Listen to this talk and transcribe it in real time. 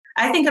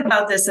I think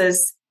about this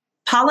as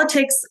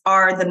politics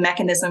are the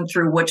mechanism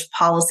through which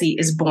policy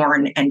is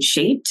born and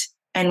shaped.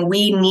 And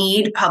we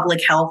need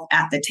public health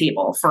at the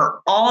table.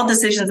 For all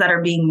decisions that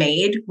are being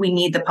made, we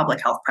need the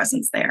public health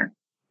presence there.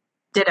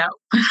 Ditto.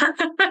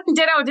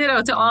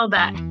 Ditto to all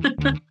that.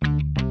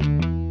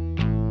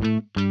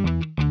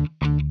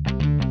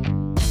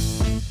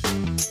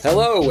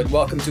 Hello, and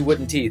welcome to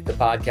Wooden Teeth, the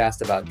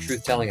podcast about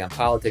truth-telling on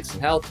politics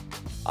and health.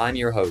 I'm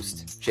your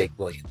host, Jake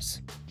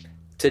Williams.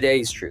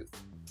 Today's truth.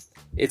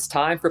 It's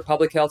time for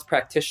public health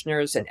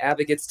practitioners and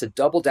advocates to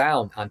double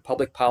down on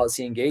public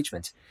policy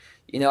engagement.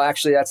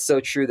 Actually, that's so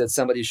true that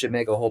somebody should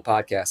make a whole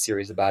podcast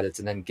series about it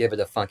and then give it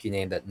a funky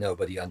name that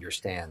nobody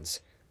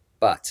understands.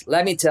 But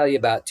let me tell you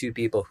about two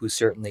people who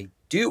certainly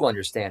do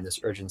understand this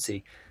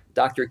urgency,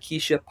 Dr.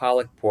 Keshia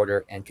Pollack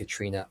Porter and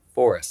Katrina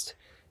Forrest.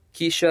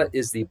 Keshia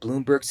is the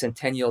Bloomberg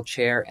Centennial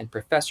Chair and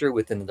Professor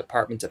within the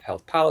Department of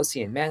Health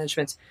Policy and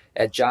Management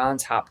at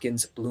Johns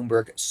Hopkins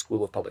Bloomberg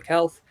School of Public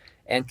Health,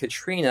 and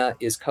Katrina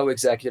is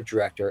Co-Executive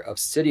Director of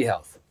City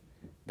Health.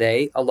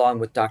 They, along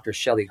with Dr.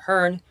 Shelley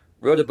Hearn,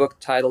 wrote a book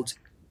titled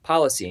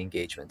Policy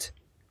Engagement,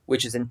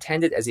 which is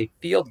intended as a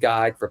field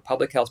guide for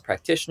public health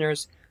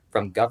practitioners,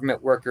 from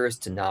government workers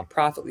to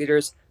nonprofit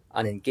leaders,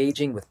 on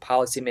engaging with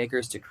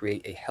policymakers to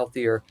create a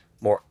healthier,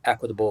 more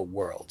equitable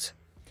world.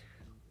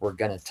 We're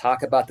going to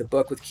talk about the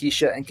book with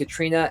Keshia and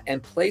Katrina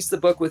and place the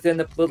book within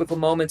the political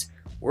moment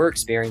we're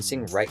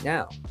experiencing right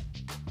now.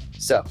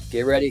 So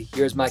get ready.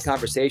 Here's my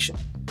conversation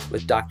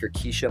with Dr.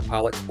 Keshia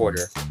Pollack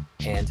Porter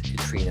and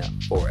Katrina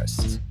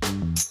Forrest.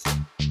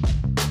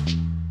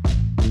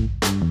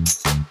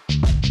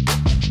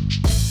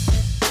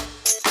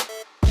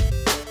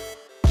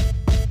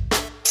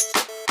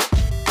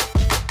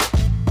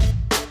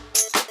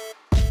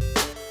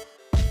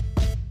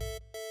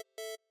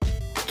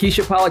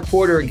 Keshia Pollack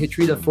Porter and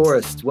Katrina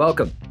Forrest,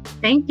 welcome.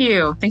 Thank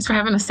you. Thanks for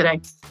having us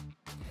today.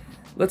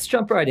 Let's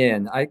jump right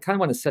in. I kind of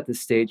want to set the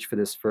stage for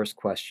this first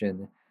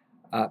question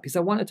because I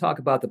want to talk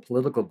about the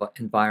political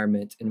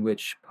environment in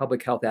which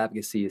public health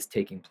advocacy is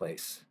taking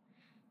place.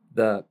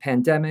 The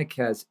pandemic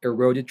has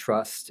eroded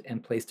trust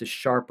and placed a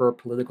sharper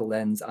political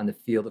lens on the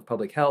field of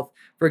public health.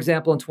 For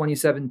example, in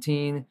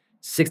 2017,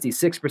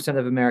 66%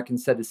 of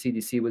Americans said the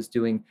CDC was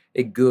doing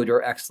a good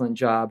or excellent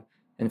job.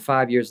 And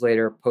 5 years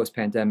later,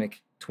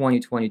 post-pandemic,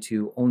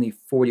 2022, only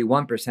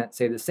 41%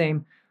 say the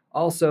same.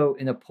 Also,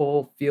 in a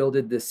poll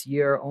fielded this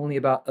year, only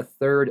about a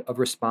third of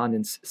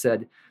respondents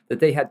said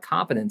that they had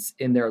confidence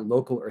in their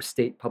local or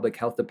state public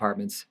health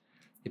departments.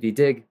 If you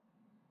dig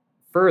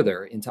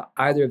further into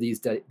either of these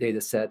data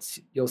sets,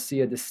 you'll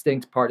see a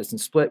distinct partisan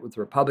split, with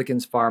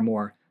Republicans far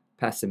more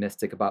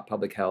pessimistic about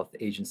public health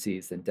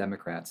agencies than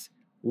Democrats.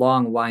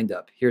 Long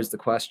windup. Here's the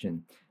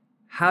question.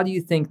 How do you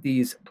think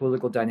these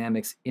political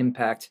dynamics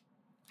impact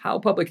how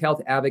public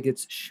health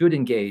advocates should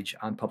engage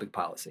on public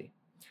policy?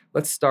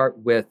 Let's start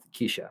with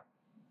Keshia.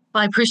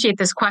 Well, I appreciate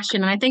this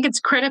question, and I think it's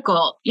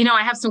critical.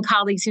 I have some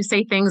colleagues who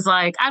say things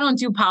like, I don't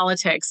do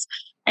politics.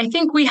 I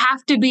think we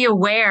have to be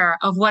aware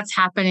of what's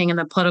happening in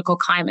the political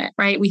climate,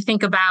 right? We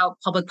think about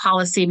public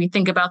policy, we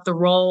think about the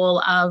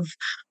role of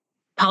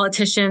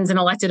politicians and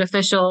elected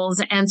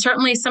officials, and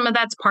certainly some of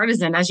that's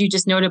partisan, as you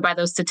just noted by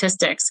those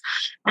statistics.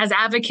 As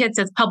advocates,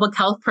 as public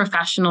health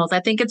professionals,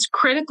 I think it's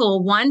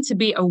critical, one, to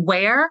be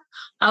aware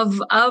of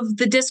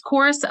the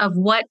discourse, of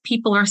what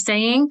people are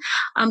saying,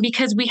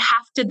 because we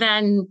have to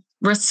then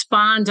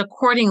respond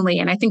accordingly.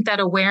 And I think that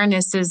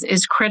awareness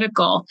is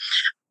critical.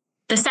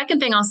 The second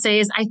thing I'll say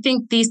is I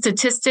think these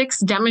statistics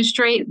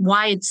demonstrate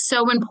why it's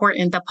so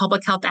important that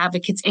public health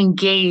advocates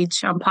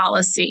engage on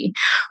policy,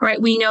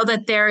 right? We know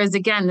that there is,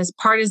 again, this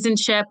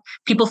partisanship.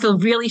 People feel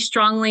really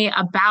strongly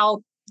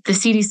about the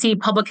CDC,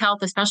 public health,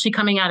 especially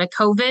coming out of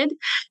COVID.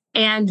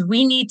 And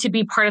we need to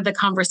be part of the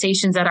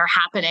conversations that are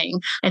happening.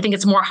 I think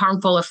it's more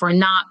harmful if we're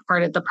not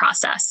part of the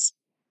process.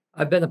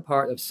 I've been a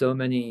part of so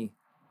many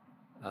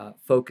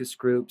focus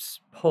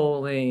groups,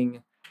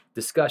 polling,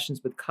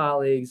 discussions with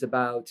colleagues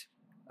about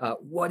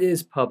what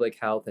is public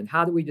health and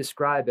how do we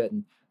describe it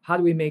and how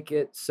do we make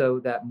it so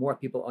that more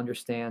people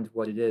understand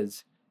what it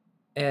is?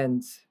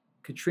 And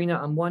Katrina,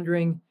 I'm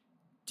wondering,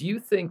 do you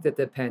think that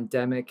the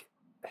pandemic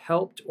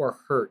helped or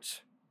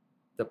hurt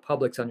the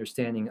public's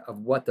understanding of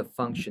what the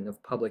function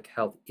of public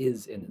health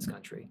is in this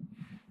country?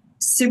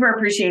 Super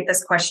appreciate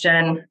this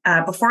question.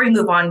 Before we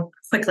move on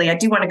quickly, I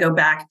do want to go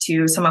back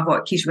to some of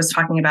what Keshia was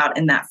talking about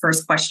in that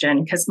first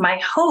question, because my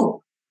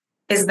hope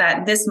is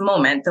that this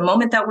moment, the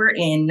moment that we're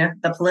in,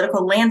 the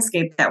political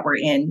landscape that we're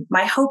in,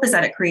 my hope is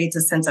that it creates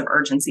a sense of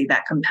urgency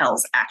that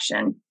compels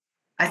action.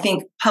 I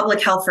think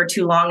public health for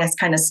too long has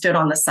kind of stood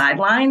on the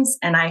sidelines,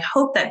 and I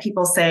hope that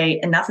people say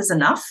enough is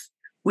enough.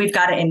 We've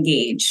got to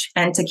engage.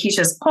 And to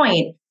Keshia's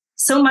point,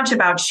 so much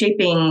about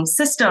shaping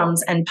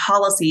systems and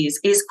policies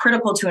is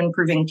critical to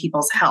improving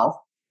people's health.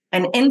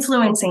 And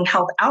influencing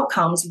health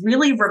outcomes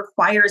really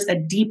requires a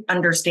deep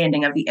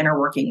understanding of the inner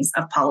workings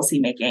of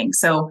policymaking.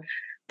 So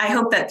I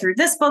hope that through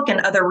this book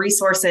and other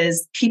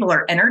resources, people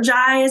are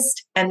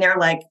energized and they're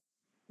like,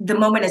 the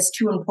moment is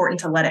too important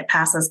to let it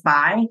pass us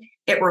by.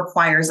 It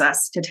requires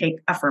us to take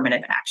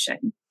affirmative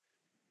action.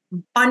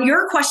 On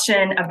your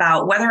question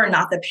about whether or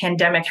not the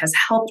pandemic has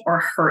helped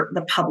or hurt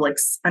the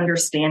public's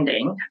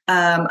understanding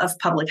of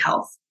public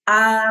health.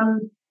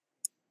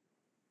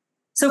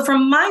 So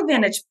from my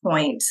vantage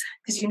point,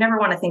 because you never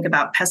want to think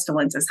about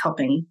pestilence as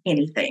helping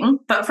anything,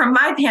 but from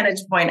my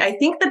vantage point, I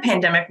think the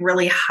pandemic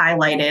really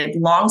highlighted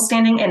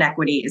longstanding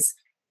inequities,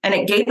 and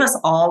it gave us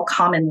all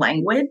common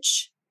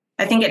language.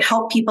 I think it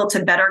helped people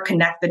to better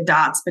connect the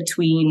dots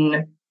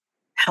between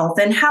health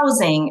and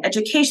housing,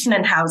 education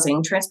and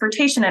housing,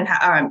 transportation and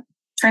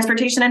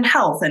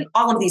health, and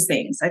all of these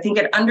things. I think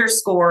it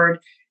underscored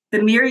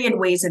the myriad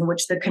ways in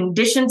which the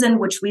conditions in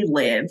which we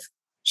live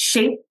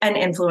shape and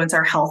influence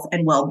our health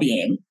and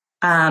well-being.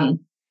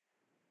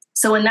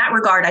 So in that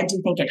regard, I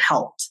do think it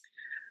helped.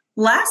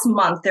 Last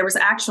month, there was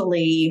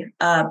actually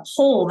a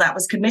poll that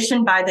was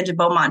commissioned by the de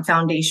Beaumont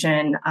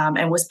Foundation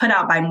and was put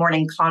out by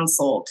Morning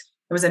Consult.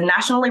 It was a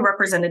nationally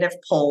representative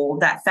poll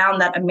that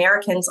found that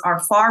Americans are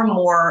far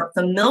more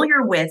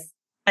familiar with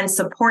and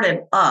supportive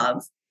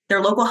of their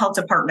local health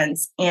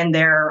departments and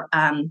their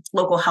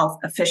local health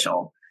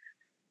official.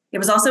 It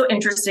was also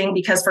interesting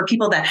because for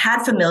people that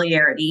had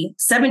familiarity,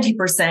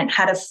 70%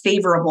 had a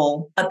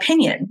favorable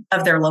opinion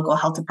of their local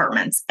health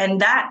departments,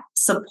 and that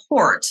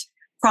support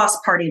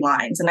crossed party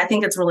lines. And I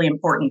think it's really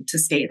important to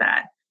state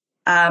that.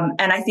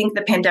 And I think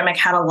the pandemic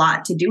had a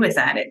lot to do with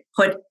that. It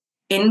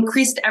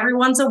increased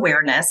everyone's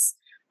awareness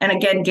and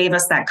again, gave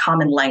us that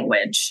common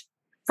language.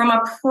 From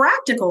a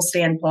practical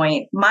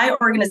standpoint, my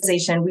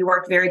organization, we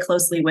work very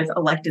closely with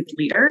elected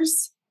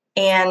leaders.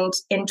 And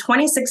in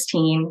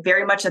 2016,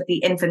 very much at the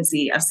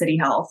infancy of City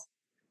Health,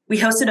 we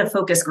hosted a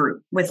focus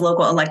group with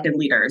local elected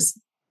leaders,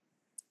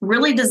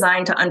 really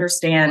designed to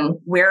understand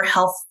where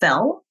health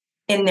fell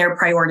in their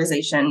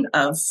prioritization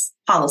of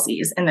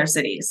policies in their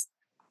cities.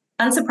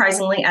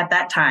 Unsurprisingly, at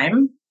that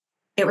time,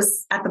 it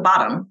was at the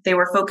bottom. They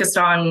were focused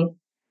on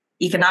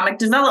economic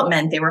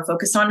development. They were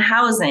focused on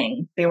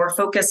housing. They were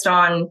focused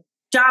on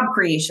job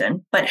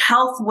creation, but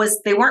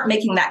they weren't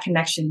making that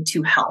connection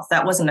to health.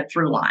 That wasn't a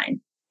through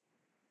line.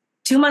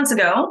 2 months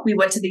ago, we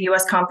went to the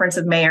U.S. Conference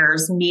of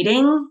Mayors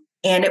meeting,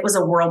 and it was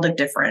a world of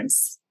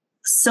difference.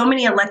 So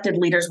many elected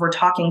leaders were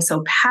talking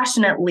so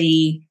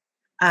passionately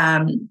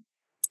and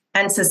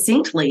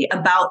succinctly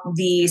about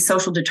the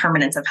social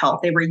determinants of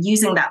health. They were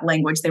using that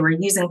language. They were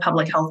using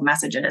public health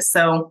messages.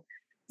 So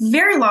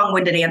very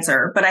long-winded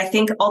answer, but I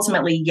think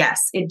ultimately,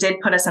 yes, it did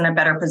put us in a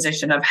better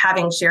position of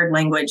having shared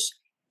language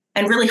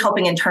and really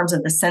helping in terms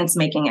of the sense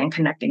making and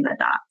connecting the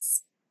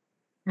dots.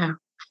 Yeah.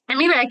 And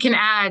maybe I can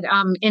add,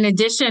 in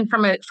addition,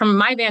 from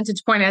my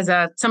vantage point as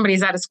somebody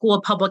who's at a school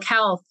of public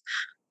health,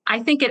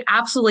 I think it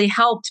absolutely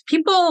helped.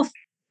 People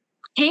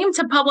came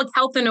to public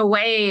health in a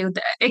way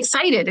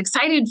excited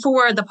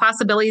for the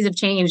possibilities of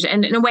change,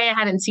 and in a way I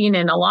hadn't seen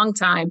in a long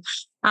time.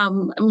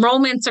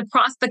 Enrollments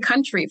across the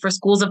country for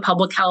schools of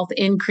public health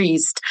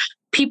increased.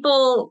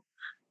 People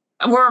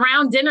were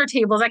around dinner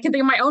tables. I can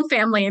think of my own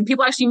family, and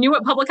people actually knew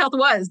what public health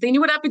was. They knew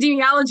what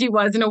epidemiology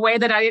was in a way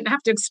that I didn't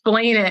have to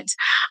explain it.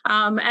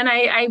 And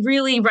I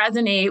really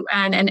resonate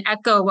and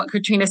echo what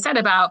Katrina said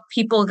about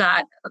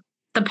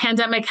the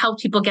pandemic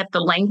helped people get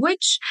the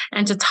language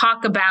and to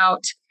talk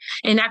about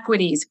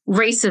inequities,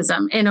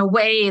 racism in a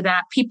way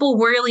that people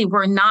really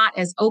were not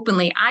as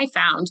openly, I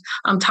found,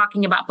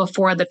 talking about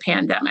before the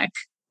pandemic.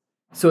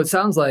 So it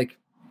sounds like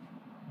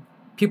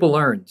people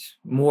learned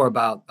more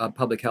about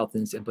public health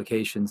and its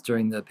implications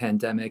during the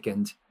pandemic,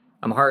 and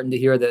I'm heartened to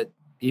hear that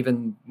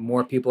even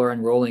more people are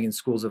enrolling in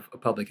schools of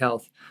public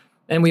health.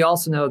 And we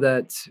also know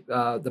that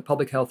the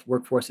public health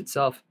workforce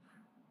itself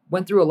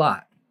went through a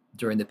lot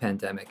during the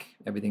pandemic,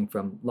 everything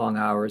from long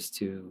hours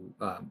to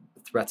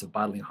threats of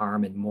bodily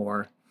harm and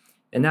more.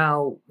 And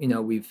now,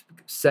 we've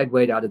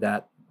segued out of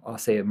that, I'll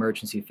say,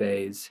 emergency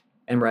phase,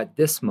 and we're at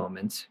this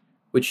moment,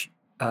 which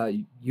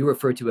you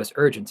refer to as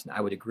urgent, and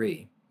I would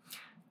agree.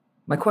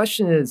 My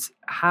question is,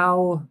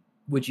 how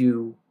would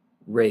you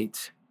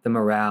rate the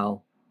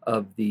morale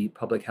of the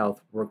public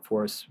health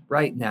workforce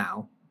right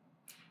now?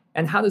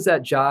 And how does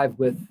that jive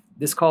with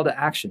this call to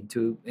action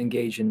to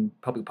engage in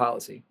public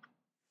policy?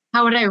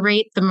 How would I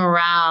rate the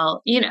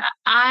morale?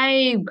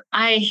 I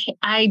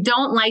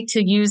don't like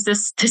to use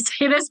this to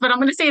say this, but I'm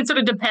going to say it sort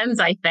of depends,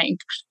 I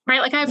think,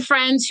 right? Like I have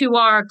friends who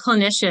are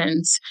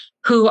clinicians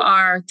who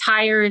are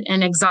tired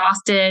and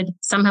exhausted.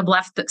 Some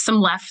left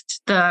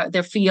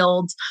their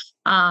field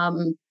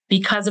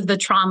because of the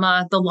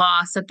trauma, the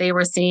loss that they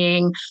were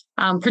seeing,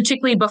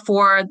 particularly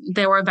before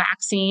there were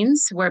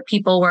vaccines, where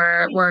people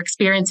were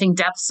experiencing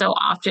death so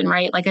often,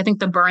 right? Like I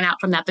think the burnout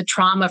from that, the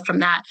trauma from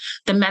that,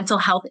 the mental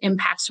health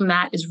impacts from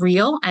that is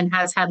real and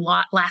has had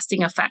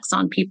lasting effects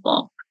on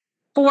people.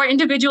 For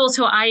individuals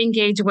who I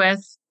engage with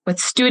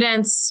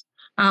students,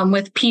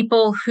 with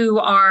people who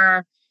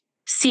are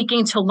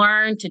seeking to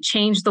learn to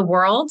change the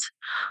world,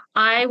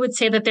 I would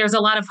say that there's a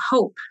lot of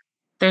hope.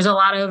 There's a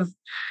lot of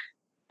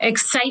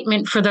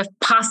excitement for the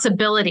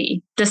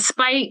possibility,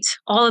 despite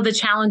all of the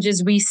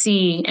challenges we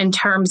see in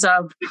terms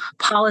of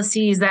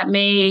policies that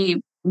may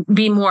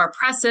be more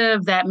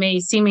oppressive, that may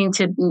seeming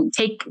to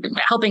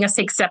helping us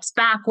take steps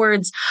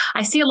backwards.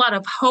 I see a lot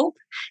of hope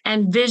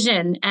and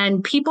vision,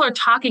 and people are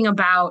talking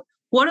about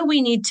what do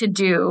we need to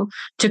do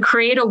to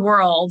create a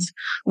world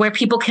where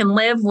people can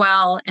live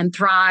well and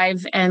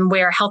thrive, and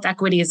where health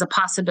equity is a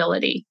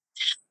possibility.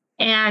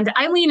 And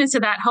I lean into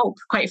that hope,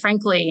 quite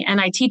frankly, and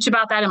I teach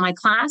about that in my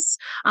class.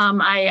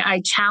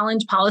 I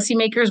challenge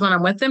policymakers when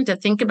I'm with them to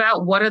think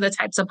about what are the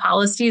types of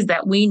policies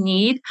that we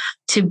need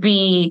to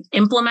be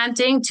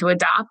implementing, to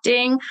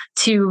adopting,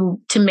 to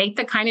make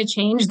the kind of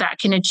change that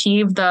can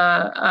achieve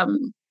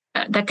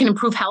that can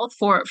improve health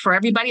for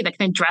everybody, that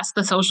can address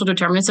the social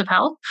determinants of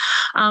health.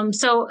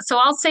 So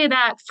I'll say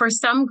that for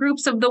some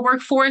groups of the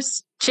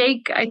workforce,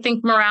 Jake, I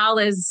think morale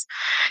is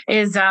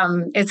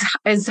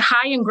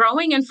high and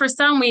growing, and for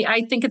some,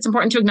 I think it's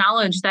important to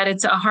acknowledge that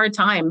it's a hard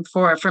time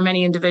for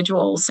many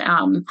individuals.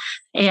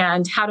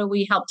 And how do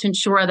we help to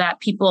ensure that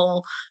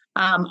people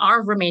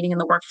are remaining in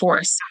the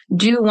workforce,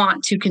 do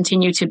want to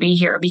continue to be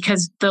here?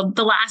 Because the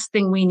last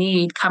thing we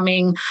need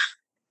coming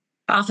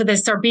off of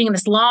this, or being in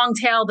this long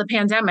tail of the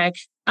pandemic,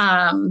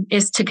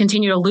 is to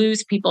continue to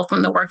lose people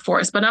from the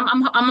workforce. But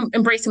I'm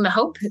embracing the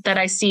hope that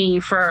I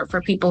see for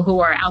people who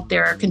are out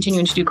there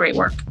continuing to do great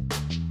work.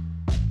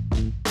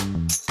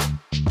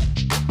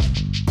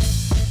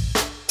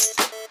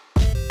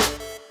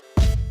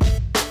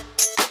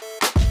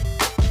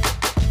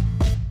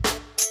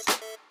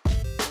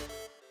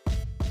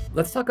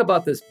 Let's talk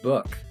about this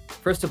book.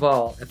 First of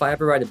all, if I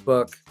ever write a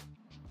book,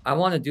 I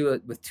want to do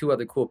it with two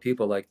other cool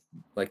people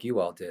like you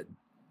all did.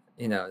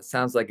 It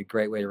sounds like a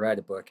great way to write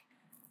a book.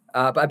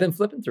 But I've been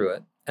flipping through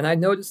it, and I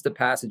noticed a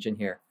passage in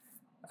here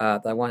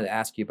that I wanted to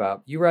ask you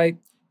about. You write,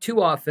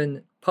 too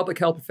often, public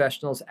health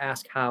professionals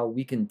ask how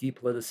we can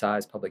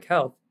depoliticize public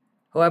health.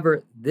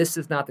 However, this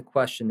is not the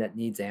question that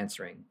needs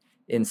answering.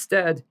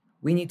 Instead,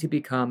 we need to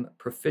become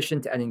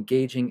proficient at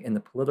engaging in the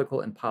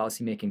political and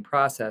policymaking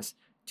process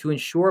to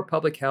ensure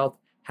public health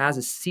has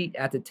a seat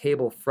at the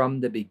table from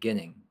the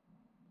beginning.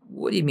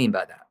 What do you mean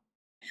by that?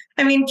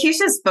 I mean,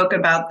 Keshia spoke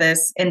about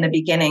this in the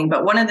beginning,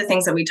 but one of the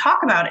things that we talk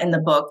about in the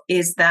book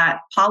is that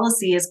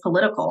policy is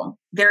political.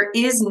 There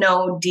is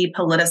no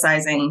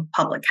depoliticizing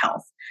public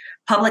health.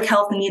 Public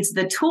health needs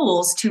the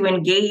tools to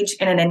engage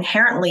in an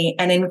inherently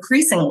and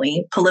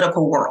increasingly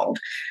political world.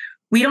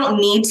 We don't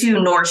need to,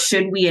 nor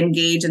should we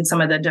engage in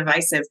some of the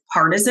divisive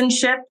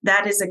partisanship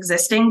that is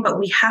existing, but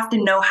we have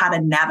to know how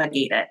to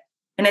navigate it.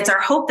 And it's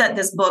our hope that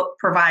this book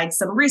provides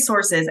some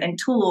resources and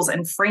tools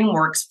and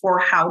frameworks for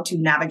how to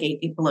navigate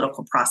a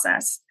political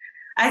process.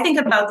 I think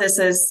about this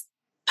as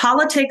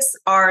politics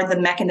are the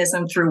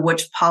mechanism through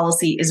which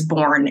policy is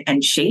born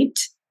and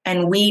shaped.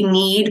 And we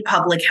need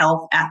public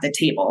health at the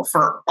table.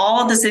 For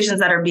all decisions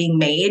that are being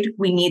made,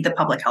 we need the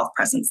public health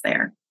presence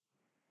there.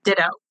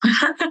 Ditto.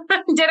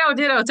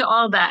 Ditto to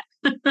all that.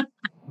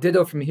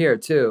 Ditto from here,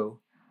 too.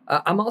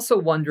 I'm also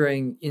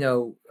wondering,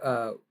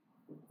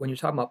 when you're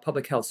talking about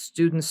public health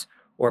students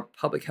or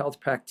public health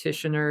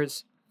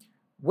practitioners,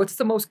 what's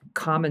the most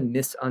common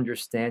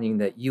misunderstanding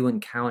that you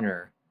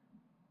encounter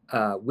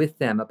with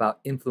them about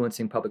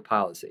influencing public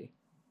policy?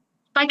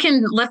 If I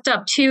can lift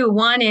up two,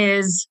 one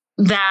is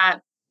that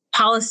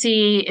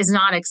policy is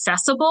not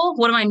accessible.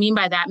 What do I mean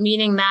by that?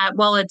 Meaning that,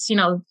 well, it's,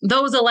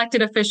 those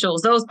elected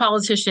officials, those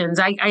politicians,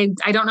 I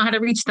don't know how to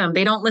reach them.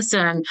 They don't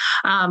listen.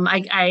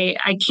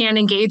 I can't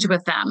engage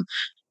with them.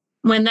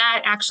 When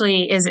that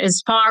actually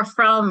is far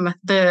from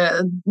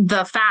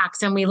the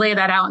facts, and we lay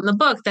that out in the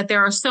book, that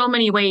there are so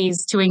many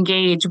ways to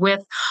engage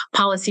with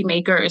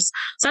policymakers.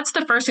 So that's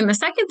the first thing. The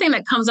second thing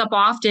that comes up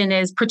often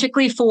is,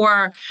 particularly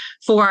for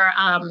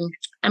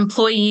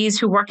employees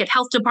who work at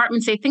health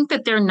departments, they think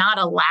that they're not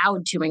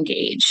allowed to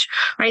engage,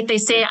 right? They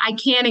say, I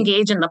can't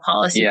engage in the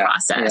policy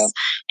process.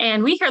 Yeah.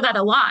 And we hear that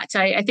a lot.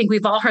 I think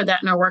we've all heard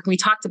that in our work. We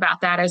talked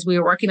about that as we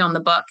were working on the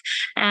book.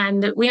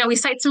 And we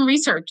cite some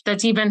research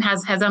that even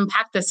has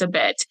unpacked this a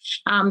bit.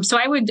 So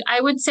I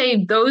would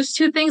say those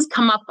two things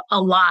come up a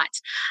lot.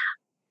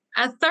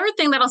 A third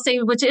thing that I'll say,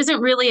 which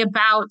isn't really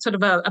about sort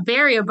of a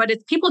barrier, but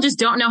it's people just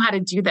don't know how to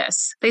do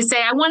this. They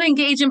say, I want to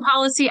engage in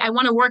policy. I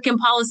want to work in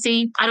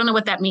policy. I don't know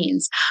what that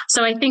means.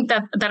 So I think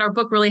that our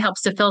book really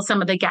helps to fill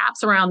some of the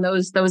gaps around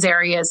those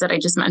areas that I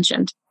just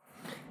mentioned.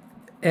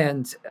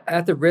 And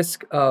at the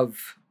risk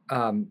of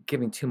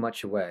giving too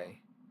much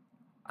away,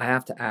 I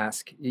have to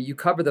ask, you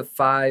cover the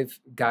 5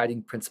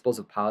 guiding principles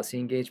of policy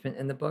engagement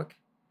in the book.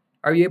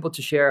 Are you able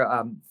to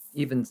share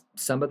even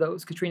some of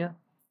those, Katrina?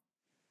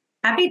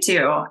 Happy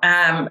to.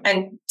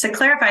 And to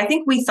clarify, I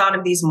think we thought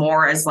of these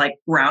more as like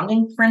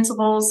grounding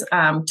principles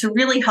to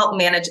really help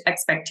manage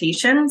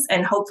expectations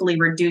and hopefully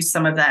reduce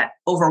some of that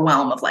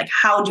overwhelm of like,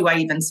 how do I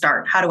even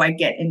start? How do I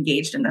get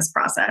engaged in this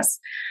process?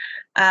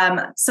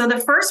 So the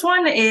first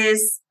one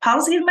is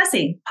policy is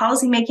messy.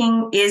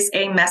 Policymaking is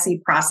a messy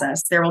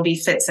process. There will be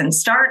fits and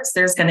starts.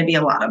 There's going to be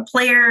a lot of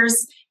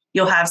players.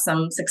 You'll have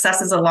some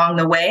successes along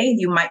the way.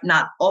 You might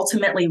not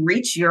ultimately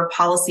reach your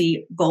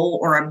policy goal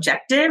or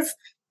objective.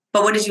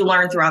 But what did you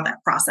learn throughout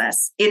that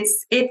process?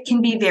 It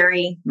can be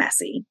very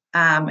messy.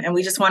 And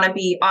we just want to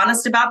be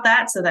honest about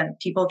that so that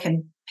people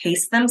can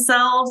pace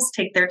themselves,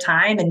 take their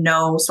time, and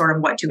know sort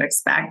of what to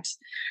expect.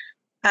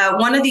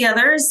 One of the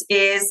others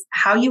is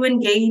how you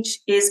engage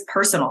is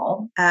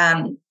personal.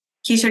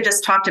 Keshia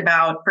just talked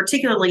about,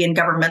 particularly in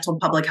governmental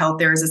public health,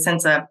 there is a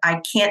sense of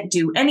I can't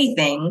do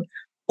anything,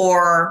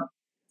 or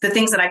the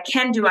things that I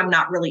can do, I'm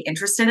not really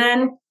interested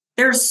in.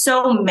 There's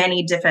so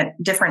many different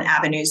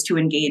avenues to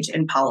engage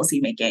in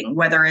policymaking,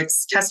 whether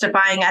it's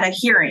testifying at a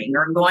hearing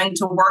or going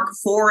to work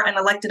for an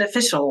elected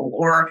official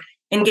or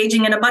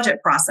engaging in a budget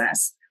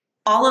process.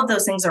 All of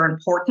those things are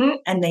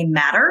important and they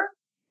matter.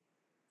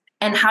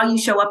 And how you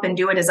show up and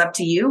do it is up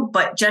to you,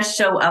 but just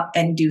show up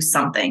and do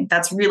something.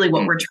 That's really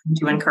what we're trying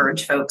to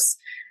encourage folks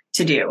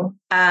to do.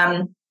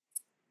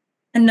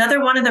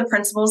 Another one of the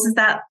principles is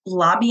that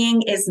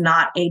lobbying is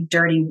not a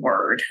dirty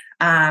word.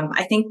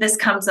 I think this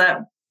comes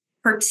up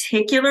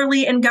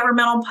particularly in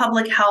governmental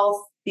public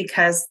health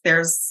because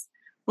there's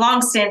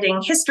longstanding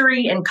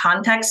history and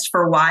context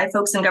for why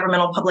folks in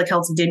governmental public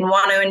health didn't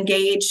want to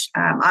engage.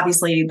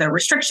 Obviously, the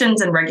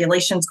restrictions and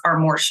regulations are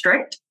more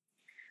strict,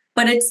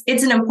 but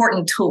it's an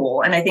important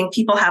tool. And I think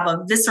people have a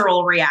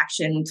visceral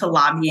reaction to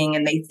lobbying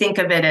and they think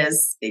of it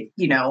as,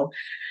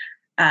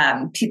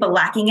 people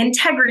lacking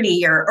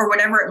integrity or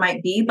whatever it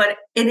might be, but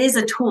it is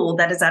a tool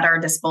that is at our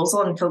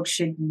disposal and folks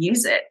should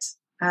use it.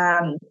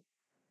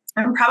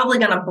 I'm probably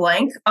going to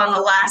blank on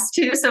the last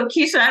two. So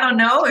Keshia, I don't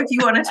know if you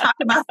want to talk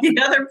about the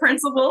other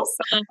principles.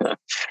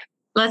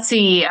 Let's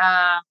see.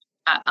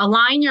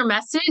 Align your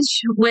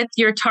message with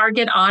your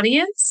target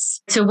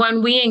audience. So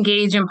when we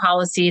engage in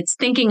policy, it's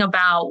thinking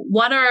about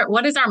what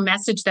is our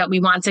message that we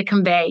want to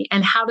convey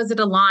and how does it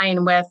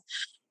align with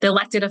the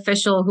elected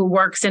official who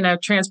works in a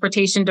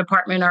transportation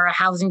department or a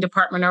housing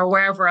department or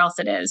wherever else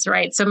it is,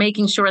 right? So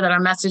making sure that our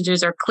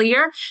messages are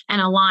clear and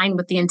aligned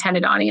with the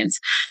intended audience.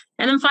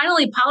 And then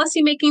finally,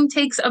 policymaking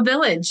takes a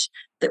village.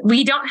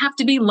 We don't have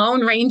to be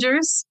lone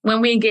rangers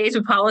when we engage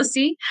with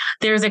policy.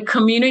 There's a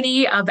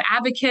community of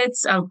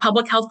advocates, of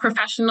public health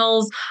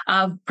professionals,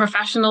 of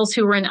professionals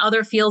who are in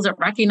other fields that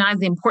recognize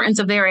the importance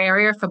of their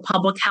area for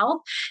public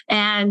health.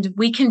 And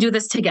we can do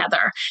this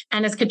together.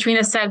 And as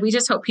Katrina said, we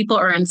just hope people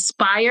are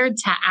inspired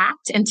to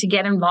act and to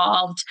get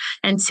involved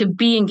and to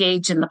be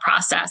engaged in the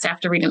process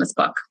after reading this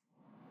book.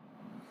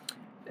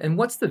 And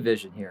what's the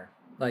vision here?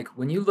 Like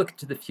when you look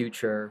to the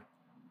future,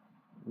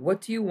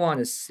 what do you want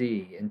to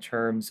see in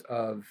terms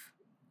of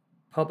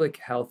public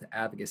health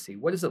advocacy?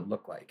 What does it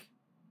look like?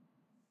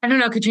 I don't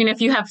know, Katrina, if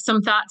you have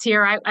some thoughts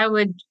here, I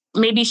would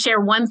maybe share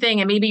one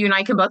thing and maybe you and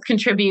I can both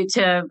contribute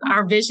to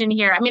our vision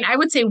here. I mean, I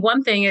would say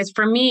one thing is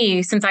for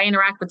me, since I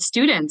interact with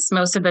students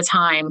most of the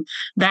time,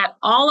 that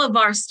all of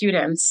our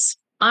students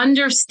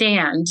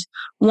understand,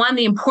 one,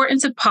 the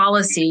importance of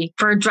policy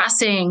for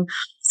addressing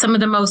some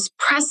of the most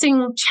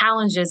pressing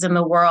challenges in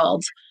the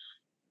world.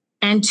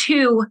 And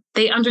two,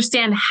 they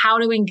understand how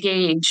to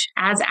engage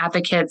as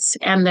advocates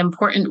and the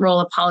important role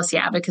of policy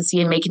advocacy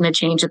in making the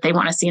change that they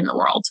want to see in the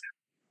world.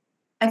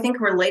 I think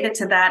related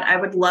to that, I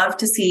would love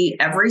to see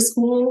every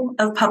school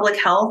of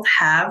public health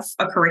have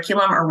a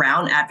curriculum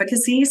around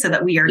advocacy so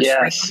that we are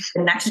training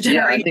the next generation.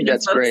 Yeah, I think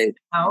that's great.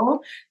 Know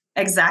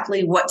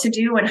exactly what to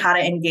do and how to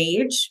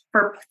engage.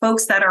 For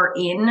folks that are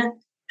in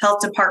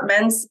health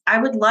departments, I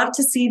would love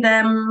to see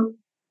them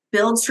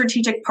build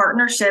strategic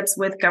partnerships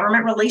with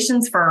government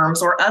relations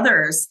firms or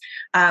others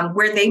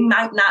where they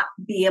might not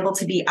be able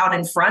to be out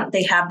in front.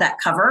 They have that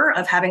cover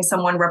of having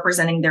someone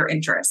representing their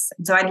interests.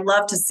 So I'd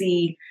love to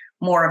see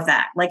more of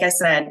that. Like I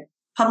said,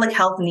 public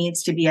health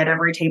needs to be at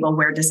every table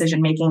where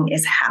decision-making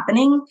is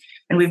happening.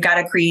 And we've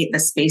got to create the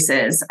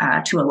spaces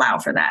to allow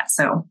for that.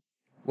 So,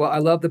 well, I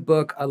love the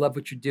book. I love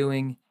what you're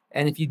doing.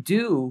 And if you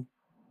do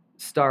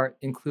start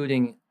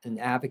including an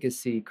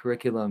advocacy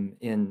curriculum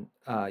in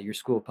your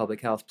school of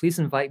public health, please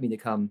invite me to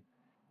come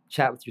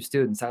chat with your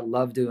students. I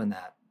love doing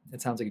that.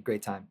 It sounds like a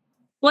great time.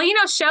 Well,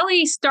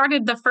 Shelley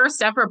started the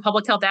first ever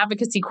public health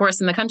advocacy course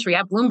in the country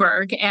at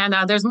Bloomberg, and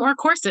there's more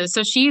courses.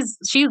 So she's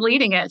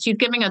leading it. She's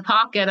giving a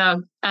talk at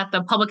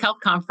the public health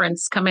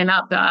conference coming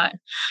up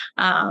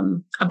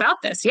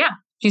about this. Yeah,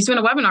 she's doing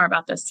a webinar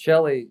about this.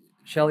 Shelley,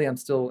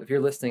 if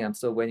you're listening, I'm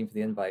still waiting for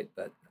the invite,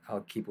 but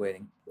I'll keep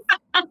waiting.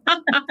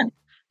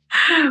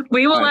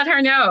 We will let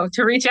her know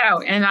to reach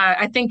out. And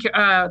I think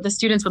the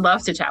students would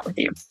love to chat with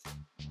you.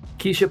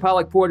 Keshia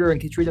Pollack Porter and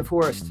Katrina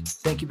Forrest,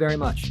 thank you very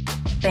much.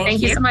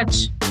 Thank you so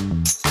much.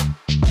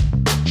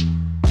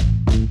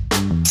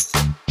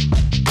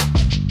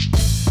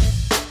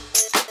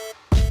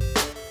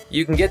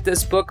 You can get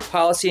this book,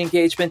 Policy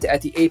Engagement,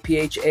 at the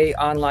APHA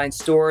online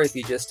store. If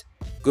you just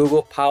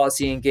Google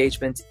Policy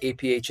Engagement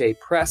APHA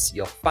Press,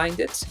 you'll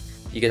find it.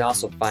 You can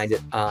also find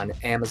it on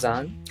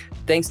Amazon.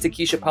 Thanks to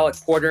Keshia Pollack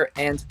Porter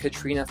and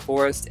Katrina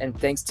Forrest, and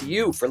thanks to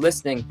you for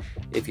listening.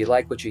 If you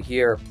like what you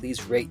hear,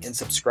 please rate and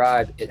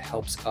subscribe. It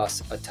helps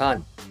us a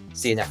ton.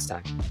 See you next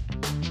time.